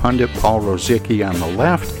political pundit Paul Rosicki on the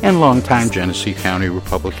left and longtime Genesee County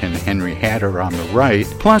Republican Henry Hatter on the right,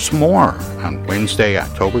 plus more on Wednesday,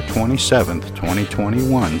 October 27th,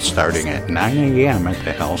 2021, starting at 9 a.m. at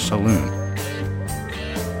the Hell Saloon.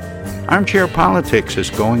 Armchair Politics is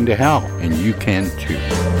going to hell, and you can too.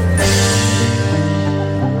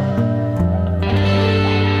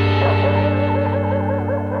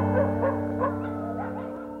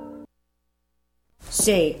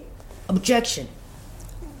 Say, objection.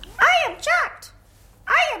 I object.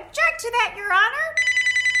 I object to that, Your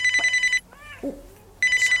Honor.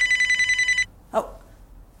 Oh,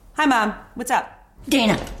 hi, Mom. What's up?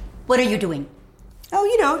 Dana, what are you doing?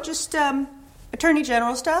 Oh, just, Attorney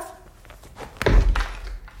General stuff.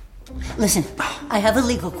 Listen, I have a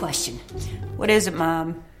legal question. What is it,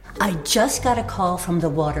 Mom? I just got a call from the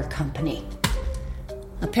water company.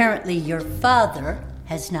 Apparently, your father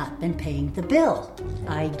has not been paying the bill.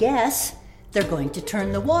 I guess they're going to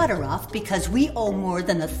turn the water off because we owe more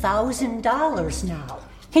than $1,000 now.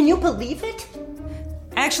 Can you believe it?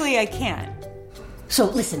 Actually, I can't. So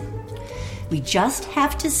listen, we just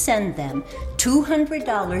have to send them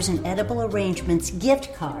 $200 in Edible Arrangements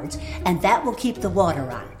gift cards, and that will keep the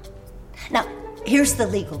water on. Now, here's the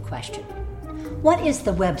legal question. What is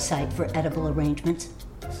the website for Edible Arrangements?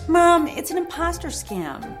 Mom, it's an imposter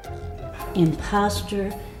scam. Imposter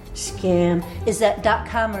scam. Is that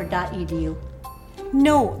 .com or .edu?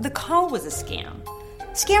 No, the call was a scam.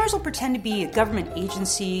 Scammers will pretend to be a government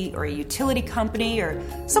agency or a utility company or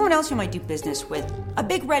someone else you might do business with. A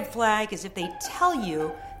big red flag is if they tell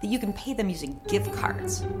you that you can pay them using gift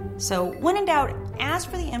cards. So when in doubt, ask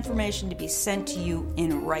for the information to be sent to you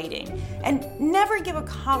in writing. And never give a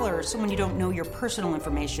caller or someone you don't know your personal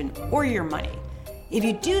information or your money. If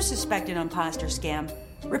you do suspect an imposter scam,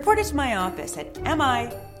 report it to my office at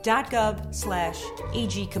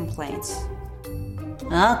mi.gov/agcomplaints.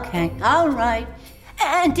 Okay, all right.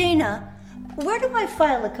 And Dana, where do I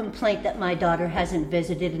file a complaint that my daughter hasn't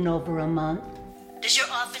visited in over a month? Does your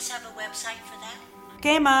office have a website for that?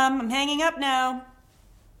 Okay, Mom, I'm hanging up now.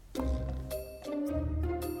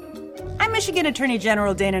 I'm Michigan Attorney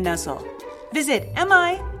General Dana Nessel. Visit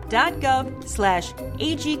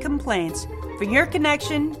mi.gov/agcomplaints for your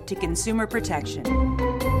connection to consumer protection.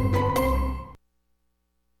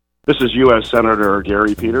 This is U.S. Senator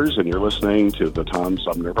Gary Peters, and you're listening to the Tom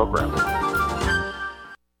Sumner Program.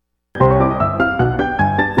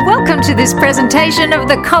 Welcome to this presentation of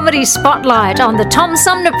the Comedy Spotlight on the Tom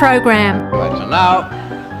Sumner Program. Right, so now,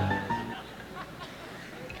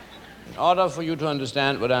 in order for you to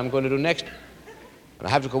understand what I'm going to do next, I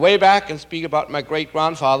have to go way back and speak about my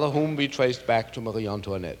great-grandfather, whom we traced back to Marie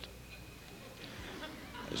Antoinette.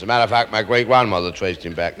 As a matter of fact, my great-grandmother traced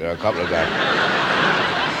him back there a couple of times.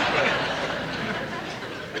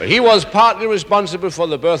 But he was partly responsible for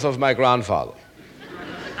the birth of my grandfather.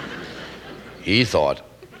 He thought.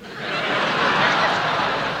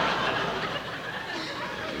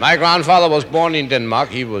 My grandfather was born in Denmark.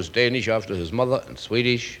 He was Danish after his mother and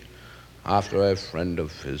Swedish after a friend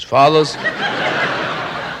of his father's.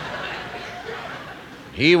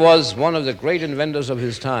 He was one of the great inventors of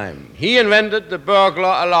his time. He invented the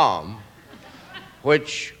burglar alarm,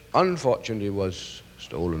 which unfortunately was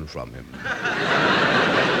stolen from him.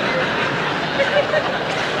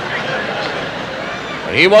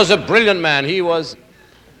 But he was a brilliant man. He was,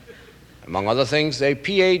 among other things, a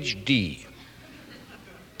PhD.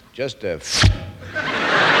 Just a...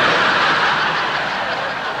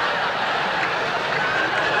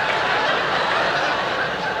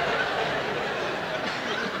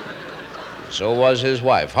 So was his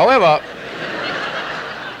wife. However,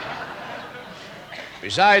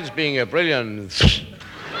 besides being a brilliant...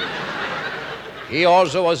 he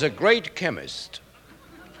also was a great chemist.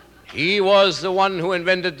 He was the one who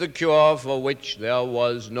invented the cure for which there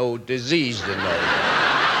was no disease in those days.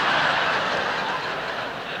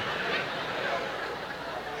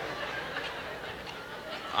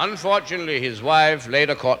 Unfortunately, his wife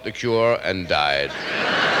later caught the cure and died.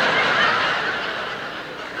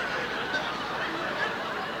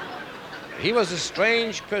 He was a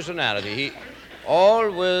strange personality. He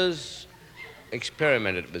always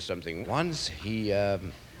experimented with something. Once he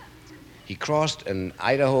crossed an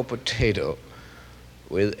Idaho potato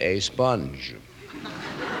with a sponge.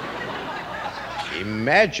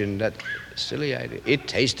 Imagine that silly idea. It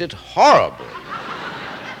tasted horrible.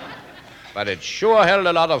 But it sure held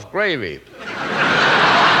a lot of gravy.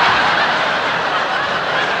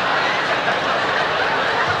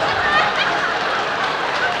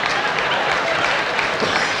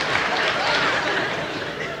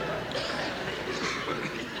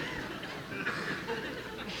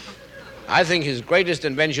 I think his greatest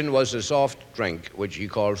invention was a soft drink, which he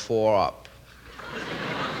called 4-Up.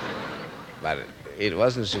 But it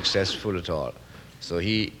wasn't successful at all. So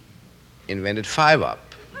he invented 5-Up.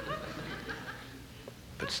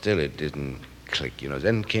 But still it didn't click,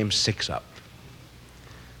 Then came 6-Up.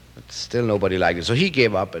 But still nobody liked it. So he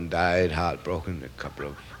gave up and died heartbroken a couple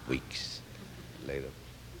of weeks later.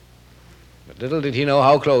 But little did he know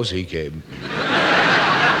how close he came.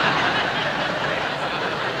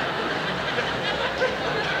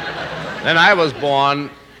 Then I was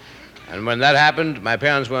born, and when that happened, my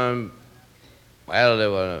parents were, they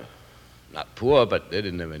were not poor, but they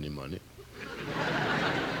didn't have any money.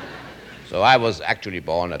 So I was actually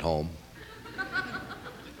born at home.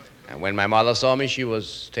 And when my mother saw me, she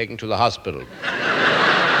was taken to the hospital.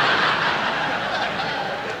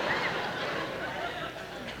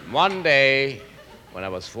 One day, when I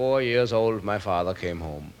was 4 years old, my father came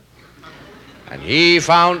home. And he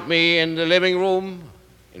found me in the living room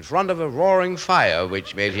in front of a roaring fire,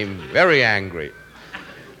 which made him very angry,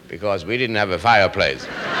 because we didn't have a fireplace.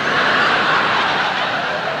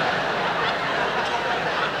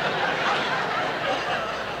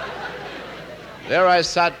 There I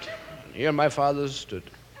sat, and here my father stood,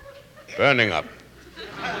 burning up.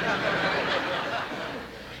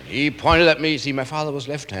 He pointed at me. See, my father was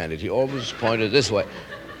left-handed. He always pointed this way.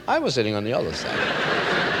 I was sitting on the other side.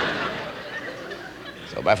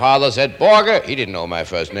 So my father said, Borger. He didn't know my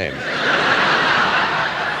first name.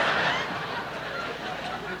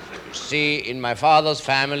 See, in my father's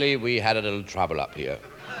family, we had a little trouble up here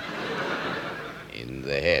in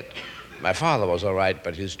the head. My father was all right,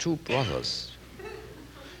 but his two brothers,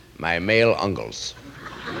 my male uncles.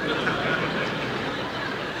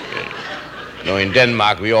 In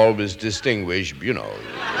Denmark, we always distinguish,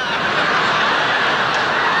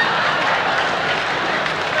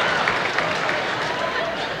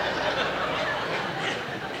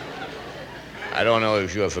 I don't know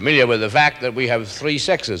if you're familiar with the fact that we have 3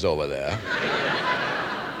 sexes over there.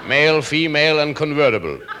 Male, female, and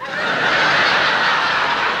convertible.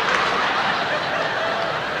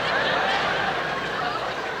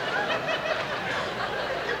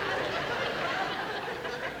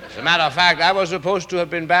 As a matter of fact, I was supposed to have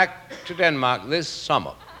been back to Denmark this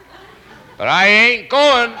summer. But I ain't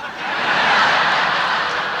going.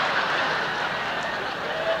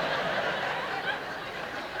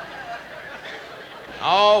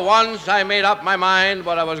 Oh, once I made up my mind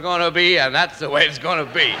what I was going to be, and that's the way it's going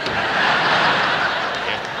to be.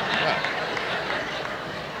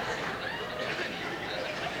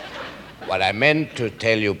 What I meant to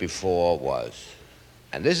tell you before was,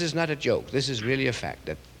 and this is not a joke, this is really a fact,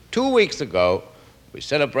 that 2 weeks ago, we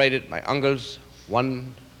celebrated my uncle's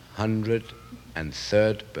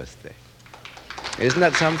 103rd birthday. Isn't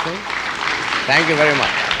that something? Thank you very much.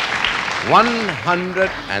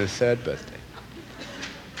 103rd birthday.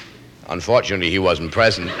 Unfortunately, he wasn't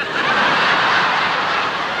present.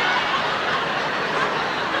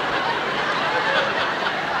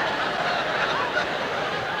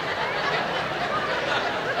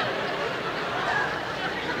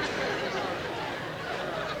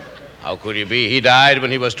 How could he be? He died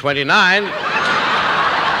when he was 29.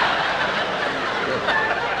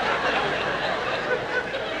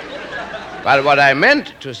 But what I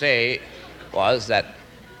meant to say was that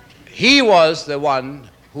he was the one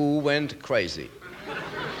who went crazy.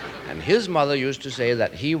 And his mother used to say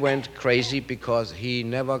that he went crazy because he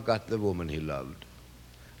never got the woman he loved.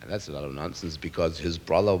 And that's a lot of nonsense, because his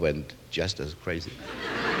brother went just as crazy.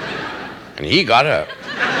 And he got her.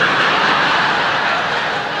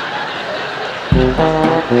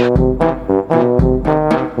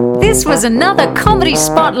 This was another comedy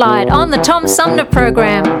spotlight on the Tom Sumner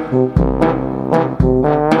Program.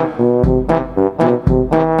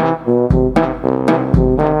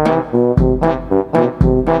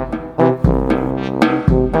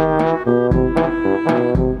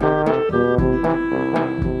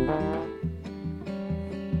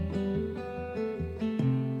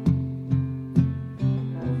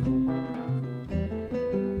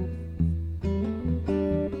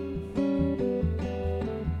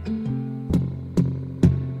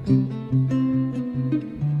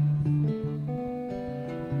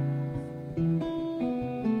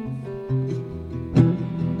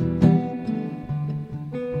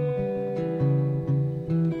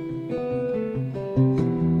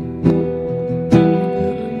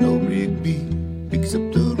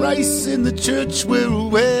 In the church where a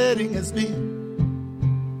wedding has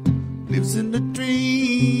been, lives in a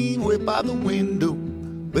dream way by the window,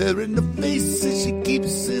 wearing the faces she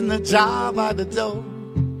keeps in the jar by the door.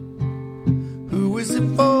 Who is it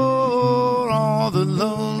for, all all the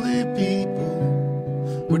lonely people,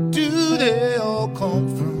 where do they all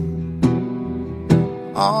come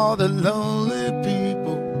from? All the lonely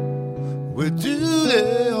people, where do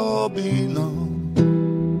they all belong?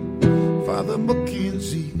 Father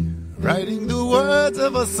McKenzie, writing the words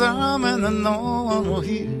of a sermon that no one will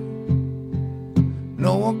hear.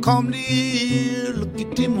 No one come near, look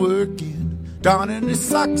at him working, donning his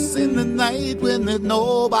socks in the night when there's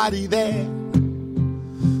nobody there.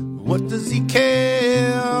 What does he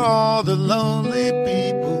care? All the lonely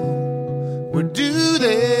people, where do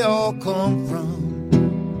they all come from?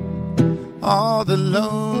 All the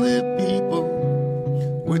lonely people,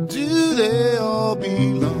 where do they all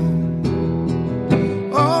belong?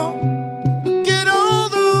 Oh, look at all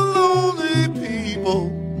the lonely people.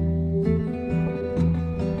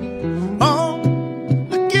 Oh,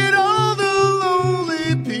 look at all the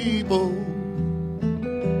lonely people.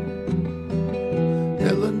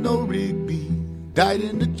 Eleanor Rigby died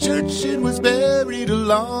in the church and was buried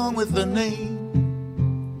along with her name.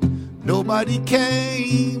 Nobody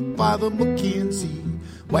came, Father McKenzie,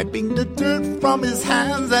 wiping the dirt from his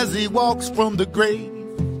hands as he walks from the grave.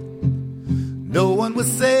 No one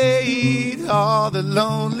was saved, all the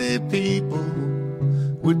lonely people,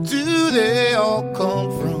 where do they all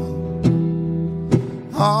come from?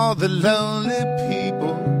 All the lonely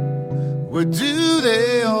people, where do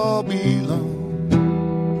they all belong?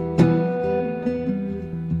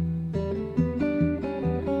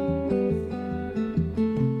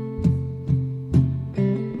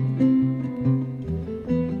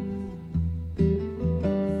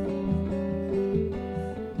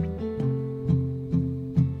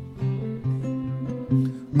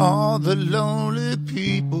 All the lonely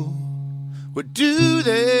people, where do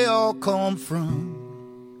they all come from?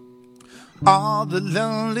 All the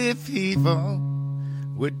lonely people,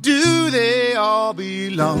 where do they all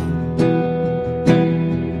belong?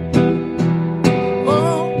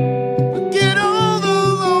 Oh, look at all the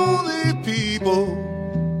lonely people.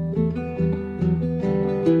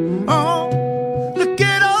 Oh, look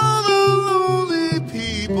at all the lonely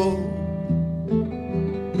people.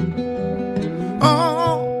 Oh,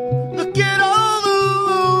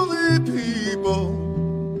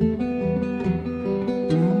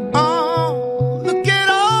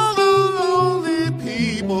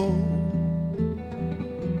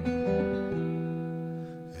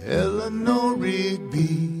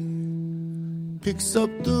 picks up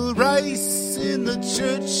the rice in the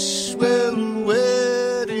church where the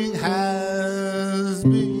wedding has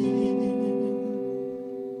been.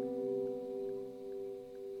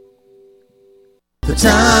 The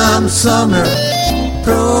Tom Sumner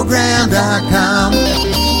Program.com.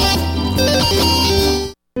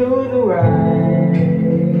 Do the right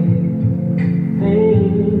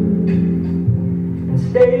thing and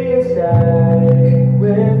stay inside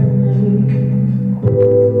with me.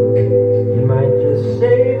 You might just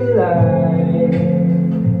save a life,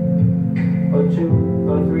 or two,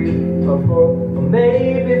 or three, or four, or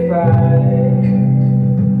maybe five.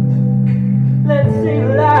 Let's save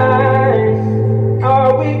lives.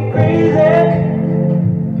 Are we crazy,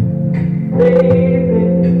 baby?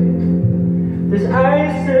 This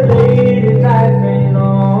isolated life ain't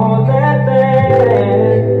all that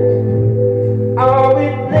bad. Are we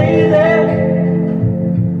lazy?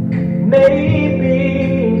 Maybe.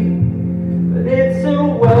 It's a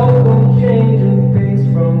welcome change of pace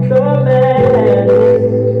from the madness.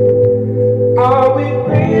 Are we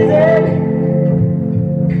crazy?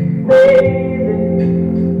 Maybe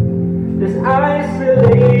this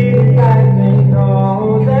isolated life ain't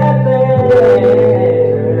all that bad.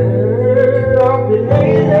 Are we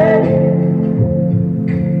lazy?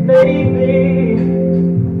 Maybe,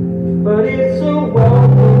 but it's a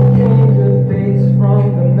welcome change of pace from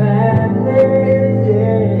the madness.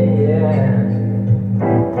 Yeah.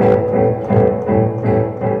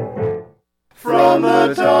 From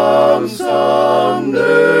the Tom Sumner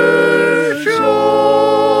Show.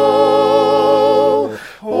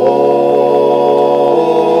 Oh,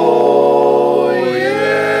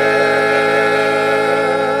 yeah.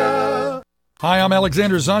 Hi, I'm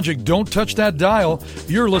Alexander Zonjic. Don't touch that dial.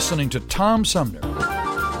 You're listening to Tom Sumner.